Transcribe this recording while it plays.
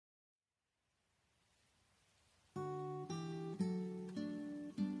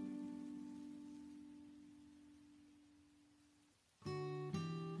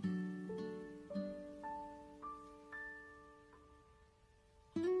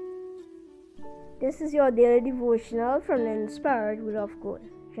This is your daily devotional from the Inspired Word of God,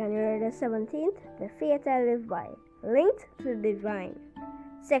 January the 17th, the faith I live by, linked to the divine.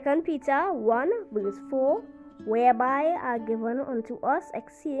 2 Peter 1 verse 4, whereby are given unto us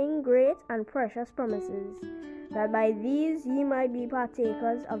exceeding great and precious promises, that by these ye might be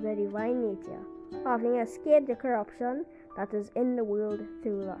partakers of the divine nature, having escaped the corruption that is in the world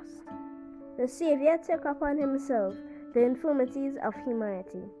through lust. The Savior took upon himself the infirmities of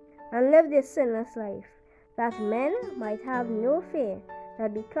humanity, and lived a sinless life, that men might have no fear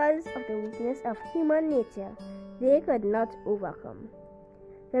that because of the weakness of human nature they could not overcome.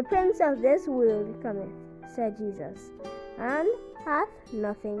 The prince of this world cometh, said Jesus, and hath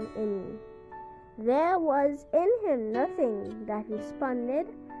nothing in me. There was in him nothing that responded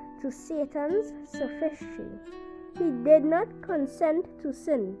to Satan's sophistry. He did not consent to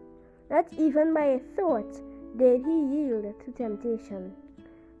sin, not even by a thought did he yield to temptation.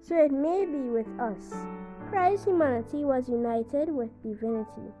 So it may be with us. Christ's humanity was united with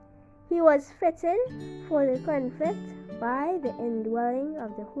divinity. He was fitted for the conflict by the indwelling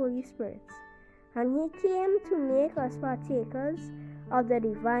of the Holy Spirit, and he came to make us partakers of the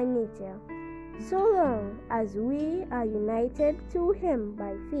divine nature. So long as we are united to him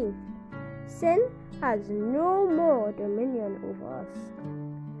by faith, sin has no more dominion over us.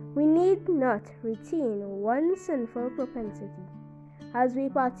 We need not retain one sinful propensity. As we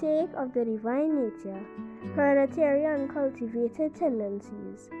partake of the divine nature, hereditary and cultivated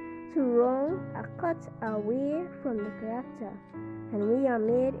tendencies to wrong are cut away from the character, and we are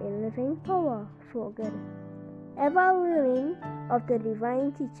made a living power for good. Ever learning of the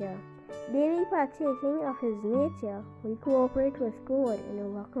divine teacher, daily partaking of his nature, we cooperate with God in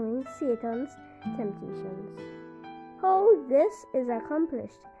overcoming Satan's temptations. How this is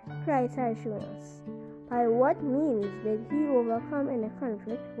accomplished, Christ has shown us. By what means did he overcome in a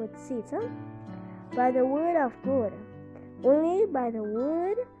conflict with Satan? By the word of God. Only by the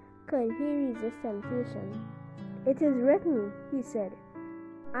word could he resist temptation. It is written, he said,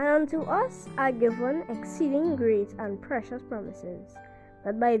 and unto us are given exceeding great and precious promises,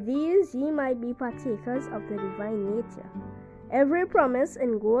 that by these ye might be partakers of the divine nature. Every promise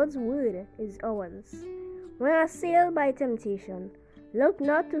in God's word is ours. When assailed by temptation, look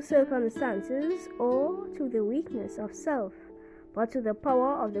not to circumstances or to the weakness of self, but to the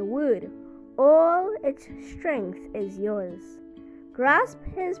power of the word. All its strength is yours. Grasp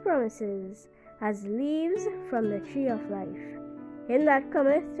his promises as leaves from the tree of life. Him that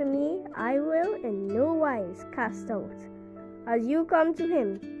cometh to me I will in no wise cast out. As you come to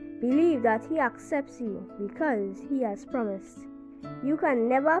him, believe that he accepts you because he has promised. You can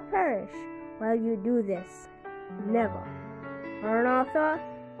never perish while you do this. Never. Maranatha,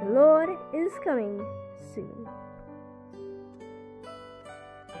 the Lord is coming soon.